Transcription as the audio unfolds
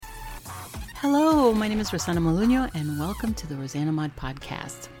Hello, my name is Rosanna Molinho, and welcome to the Rosanna Mod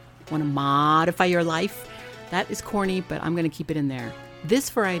Podcast. Want to modify your life? That is corny, but I'm going to keep it in there.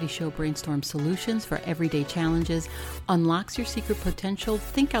 This variety show brainstorms solutions for everyday challenges, unlocks your secret potential,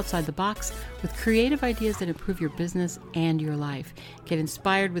 think outside the box with creative ideas that improve your business and your life. Get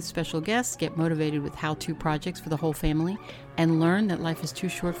inspired with special guests, get motivated with how-to projects for the whole family, and learn that life is too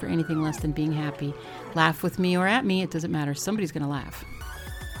short for anything less than being happy. Laugh with me or at me, it doesn't matter. Somebody's going to laugh.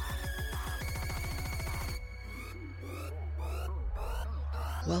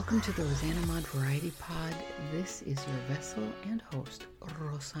 Welcome to the Rosanna Mod Variety Pod. This is your vessel and host,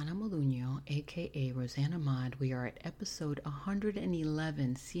 Rosanna Molinho, aka Rosanna Mod. We are at episode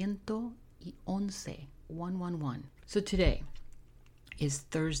 111, 111. So today is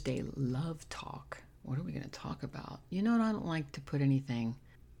Thursday Love Talk. What are we going to talk about? You know, I don't like to put anything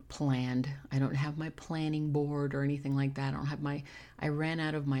planned. I don't have my planning board or anything like that. I ran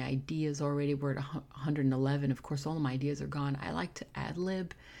out of my ideas already. We're at 111. Of course, all of my ideas are gone. I like to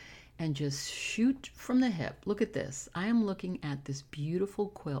ad-lib and just shoot from the hip. Look at this. I am looking at this beautiful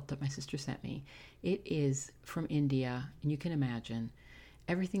quilt that my sister sent me. It is from India, and you can imagine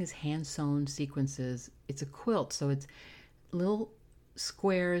everything is hand-sewn sequences. It's a quilt, so it's little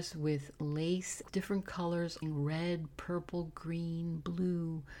squares with lace, different colors, red, purple, green,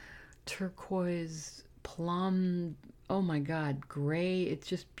 blue, turquoise, plum, oh my God, gray. It's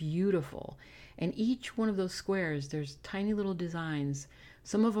just beautiful. And each one of those squares, there's tiny little designs.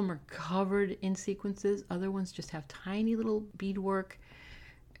 Some of them are covered in sequences. Other ones just have tiny little beadwork.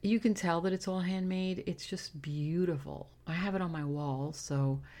 You can tell that it's all handmade. It's just beautiful. I have it on my wall,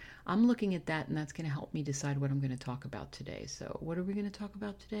 so I'm looking at that, and that's going to help me decide what I'm going to talk about today. So what are we going to talk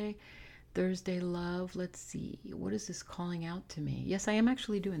about today? Thursday love. Let's see. What is this calling out to me? Yes, I am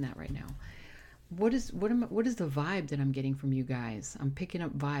actually doing that right now. What is the vibe that I'm getting from you guys? I'm picking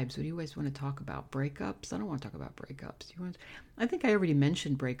up vibes. What do you guys want to talk about? Breakups? I don't want to talk about breakups. I think I already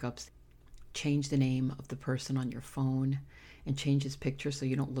mentioned breakups. Change the name of the person on your phone and change his picture so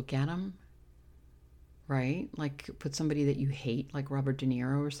you don't look at him. Right? Like put somebody that you hate, like Robert De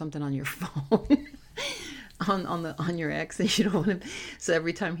Niro or something, on your phone, on your ex, and you don't want to. So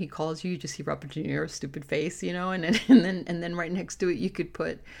every time he calls you, you just see Robert De Niro's stupid face, you know, and then right next to it, you could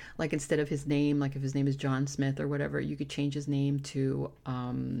put, like, instead of his name, like if his name is John Smith or whatever, you could change his name to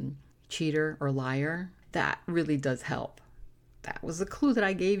cheater or liar. That really does help. That was the clue that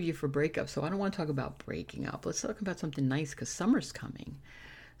I gave you for breakup. So I don't want to talk about breaking up. Let's talk about something nice, because summer's coming.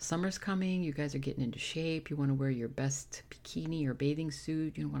 Summer's coming. You guys are getting into shape. You want to wear your best bikini or bathing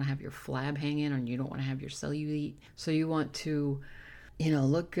suit. You don't want to have your flab hanging, and you don't want to have your cellulite. So you want to,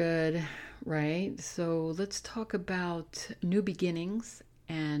 look good, right? So let's talk about new beginnings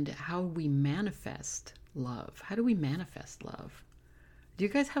and how we manifest love. How do we manifest love? Do you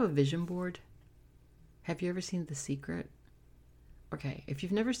guys have a vision board? Have you ever seen The Secret? Okay, if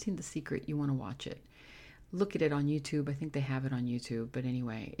you've never seen The Secret, you want to watch it. Look at it on YouTube. I think they have it on YouTube. But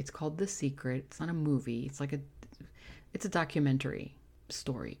anyway, it's called The Secret. It's not a movie. It's a documentary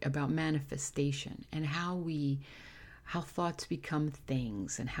story about manifestation and how thoughts become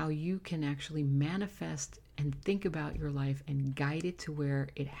things, and how you can actually manifest and think about your life and guide it to where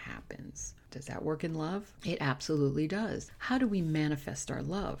it happens. Does that work in love? It absolutely does. How do we manifest our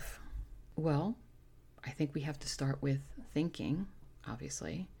love? Well, I think we have to start with thinking,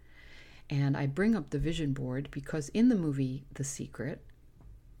 obviously. And I bring up the vision board because in the movie The Secret,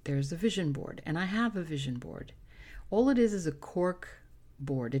 there's a vision board. And I have a vision board. All it is a cork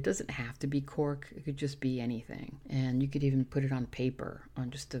board. It doesn't have to be cork. It could just be anything. And you could even put it on paper,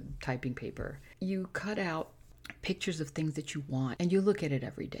 on just a typing paper. You cut out pictures of things that you want, and you look at it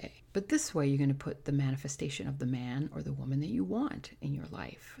every day. But this way, you're going to put the manifestation of the man or the woman that you want in your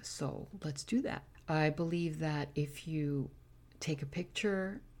life. So let's do that. I believe that if you take a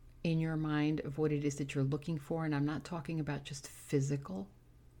picture in your mind of what it is that you're looking for, and I'm not talking about just physical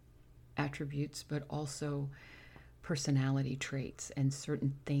attributes, but also personality traits and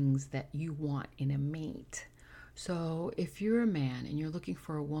certain things that you want in a mate. So if you're a man and you're looking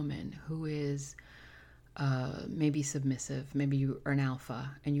for a woman who is maybe submissive, maybe you are an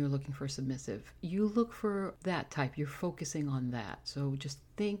alpha and you're looking for submissive, you look for that type. You're focusing on that. So just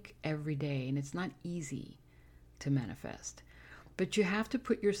think every day, and it's not easy to manifest. But you have to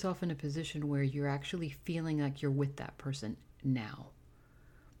put yourself in a position where you're actually feeling like you're with that person now.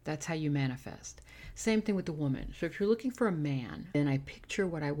 That's how you manifest. Same thing with the woman. So if you're looking for a man, then I picture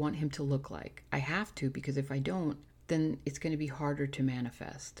what I want him to look like. I have to, because if I don't, then it's going to be harder to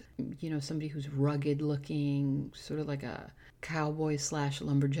manifest. Somebody who's rugged looking, sort of like a cowboy /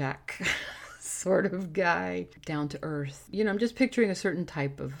 lumberjack sort of guy, down to earth. I'm just picturing a certain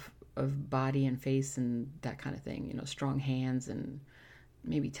type of of body and face and that kind of thing, strong hands and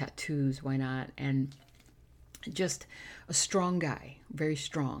maybe tattoos, why not? And just a strong guy, very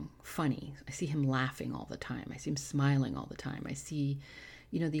strong, funny. I see him laughing all the time. I see him smiling all the time. I see,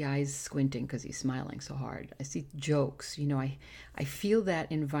 the eyes squinting because he's smiling so hard. I see jokes. I feel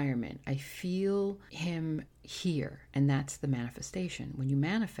that environment. I feel him here, and that's the manifestation. When you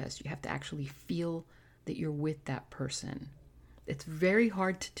manifest, you have to actually feel that you're with that person. It's very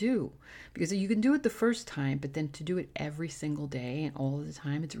hard to do because you can do it the first time, but then to do it every single day and all the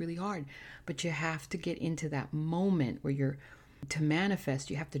time, it's really hard. But you have to get into that moment where to manifest,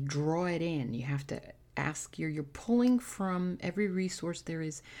 you have to draw it in. You have to ask, you're pulling from every resource there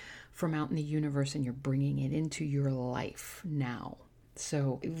is from out in the universe and you're bringing it into your life now.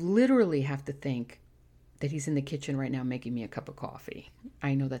 So you literally have to think that he's in the kitchen right now making me a cup of coffee.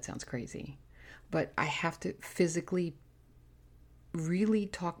 I know that sounds crazy, but I have to physically really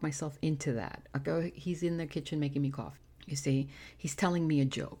talk myself into that. I go, he's in the kitchen making me coffee. You see, he's telling me a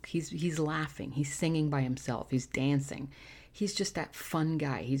joke. He's laughing. He's singing by himself. He's dancing. He's just that fun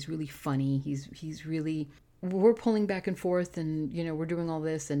guy. He's really funny. He's really, we're pulling back and forth and, we're doing all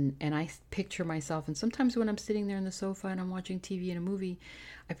this. And I picture myself. And sometimes when I'm sitting there on the sofa and I'm watching TV and a movie,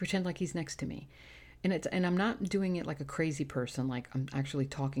 I pretend like he's next to me. And I'm not doing it like a crazy person, like I'm actually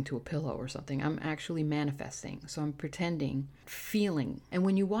talking to a pillow or something. I'm actually manifesting. So I'm pretending, feeling. And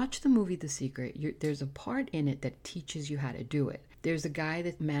when you watch the movie The Secret, there's a part in it that teaches you how to do it. There's a guy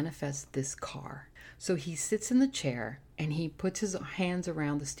that manifests this car. So he sits in the chair and he puts his hands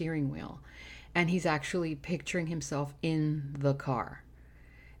around the steering wheel and he's actually picturing himself in the car.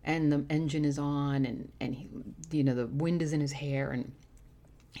 And the engine is on and he, the wind is in his hair and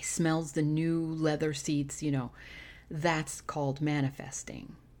he smells the new leather seats, That's called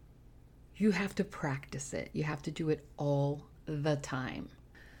manifesting. You have to practice it. You have to do it all the time.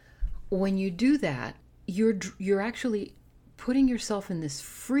 When you do that, you're actually putting yourself in this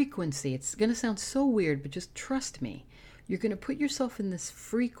frequency. It's going to sound so weird, but just trust me. You're going to put yourself in this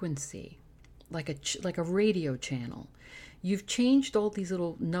frequency like a radio channel. You've changed all these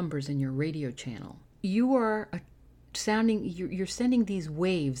little numbers in your radio channel. You are you're sending these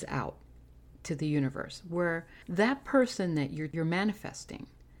waves out to the universe where that person that you're manifesting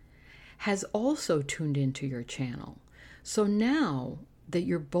has also tuned into your channel. So now that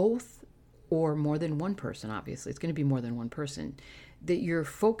you're both, or more than one person, obviously it's going to be more than one person, that you're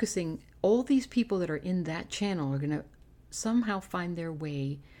focusing, all these people that are in that channel are going to somehow find their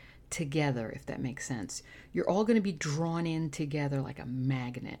way together, if that makes sense. You're all going to be drawn in together like a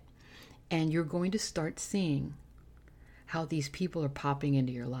magnet, and you're going to start seeing how these people are popping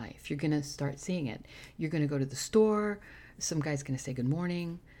into your life. You're going to start seeing it. You're going to go to the store. Some guy's going to say good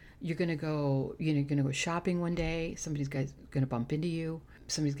morning. You're going to go, you're going to go shopping one day. Somebody's going to bump into you.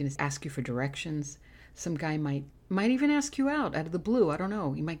 Somebody's going to ask you for directions. Some guy might even ask you out of the blue. I don't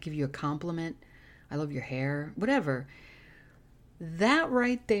know. He might give you a compliment. I love your hair, whatever. That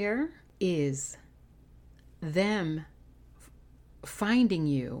right there is them finding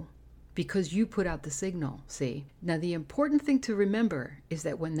you because you put out the signal, see? Now, the important thing to remember is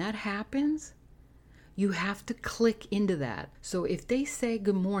that when that happens, you have to click into that. So if they say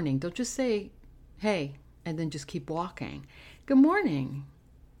good morning, don't just say, hey, and then just keep walking. Good morning.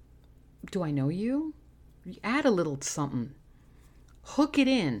 Do I know you? Add a little something. Hook it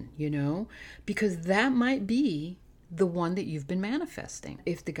in, because that might be the one that you've been manifesting.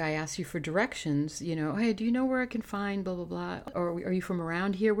 If the guy asks you for directions, hey, do you know where I can find blah, blah, blah? Or are you from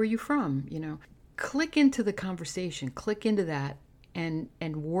around here? Where are you from? Click into the conversation, click into that and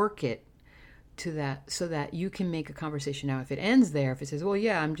work it to that so that you can make a conversation. Now, if it ends there, if it says, well,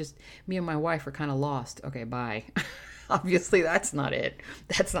 yeah, me and my wife are kind of lost. Okay, bye. Obviously, that's not it.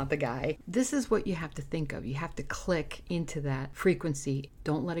 That's not the guy. This is what you have to think of. You have to click into that frequency.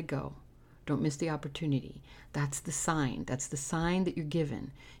 Don't let it go. Don't miss the opportunity. That's the sign. That's the sign that you're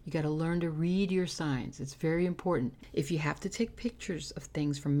given. You got to learn to read your signs. It's very important. If you have to take pictures of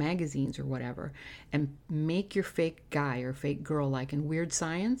things from magazines or whatever and make your fake guy or fake girl like in Weird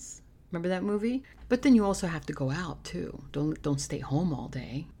Science, remember that movie? But then you also have to go out too. Don't stay home all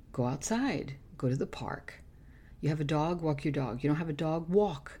day. Go outside. Go to the park. You have a dog, walk your dog. You don't have a dog,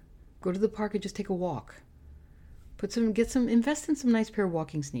 walk. Go to the park and just take a walk. Invest in some nice pair of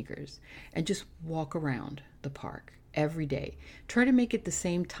walking sneakers and just walk around the park every day. Try to make it the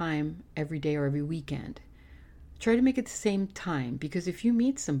same time every day or every weekend. Try to make it the same time, because if you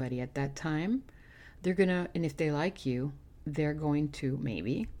meet somebody at that time, and if they like you, they're going to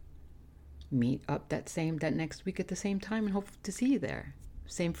maybe meet up that next week at the same time and hope to see you there.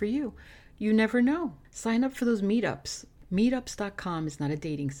 Same for you. You never know. Sign up for those meetups. Meetups.com is not a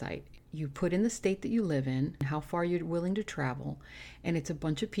dating site. You put in the state that you live in, how far you're willing to travel, and it's a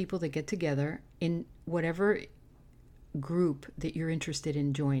bunch of people that get together in whatever group that you're interested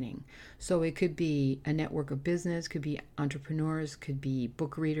in joining. So it could be a network of business, could be entrepreneurs, could be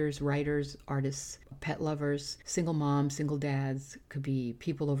book readers, writers, artists, pet lovers, single moms, single dads, could be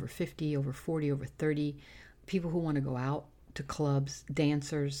people over 50, over 40, over 30, people who want to go out to clubs,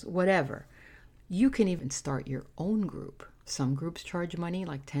 dancers, whatever. You can even start your own group. Some groups charge money,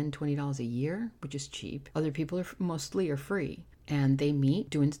 like $10, $20 a year, which is cheap. Other people are mostly free, and they meet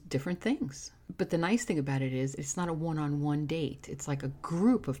doing different things. But the nice thing about it is it's not a one-on-one date. It's like a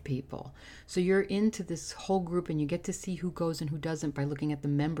group of people. So you're into this whole group, and you get to see who goes and who doesn't by looking at the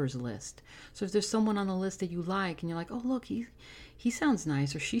members list. So if there's someone on the list that you like, and you're like, oh, look, he sounds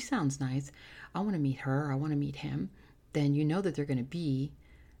nice, or she sounds nice, I want to meet her, I want to meet him, then you know that they're going to be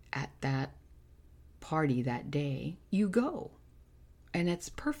at that party that day. You go. And it's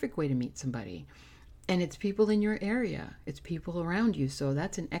a perfect way to meet somebody. And it's people in your area. It's people around you. So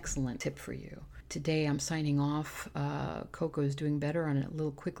that's an excellent tip for you. Today I'm signing off. Coco is doing better on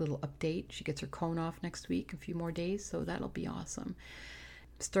a quick little update. She gets her cone off next week, a few more days. So that'll be awesome.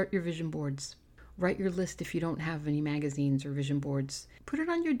 Start your vision boards. Write your list if you don't have any magazines or vision boards. Put it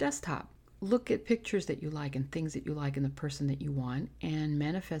on your desktop. Look at pictures that you like and things that you like in the person that you want, and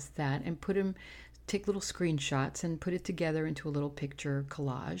manifest that and take little screenshots and put it together into a little picture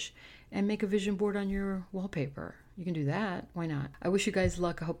collage and make a vision board on your wallpaper. You can do that. Why not? I wish you guys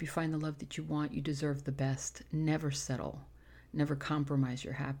luck. I hope you find the love that you want. You deserve the best. Never settle. Never compromise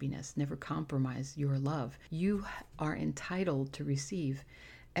your happiness. Never compromise your love. You are entitled to receive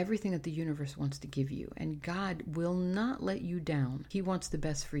everything that the universe wants to give you, and God will not let you down. He wants the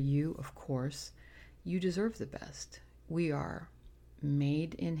best for you, of course. You deserve the best. We are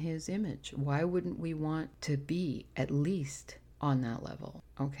made in His image. Why wouldn't we want to be at least on that level?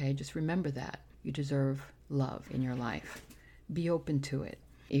 Okay, just remember that. You deserve love in your life. Be open to it.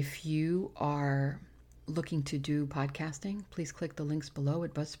 If you are looking to do podcasting, please click the links below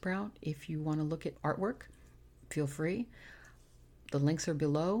at Buzzsprout. If you want to look at artwork, feel free. The links are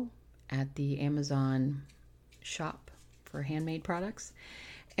below at the Amazon shop for handmade products.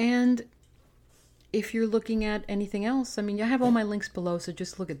 And if you're looking at anything else, I have all my links below, so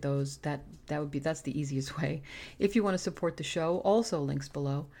just look at those. That's the easiest way. If you want to support the show, also links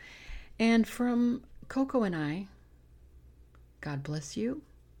below. And from Coco and I, God bless you.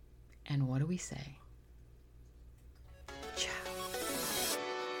 And what do we say?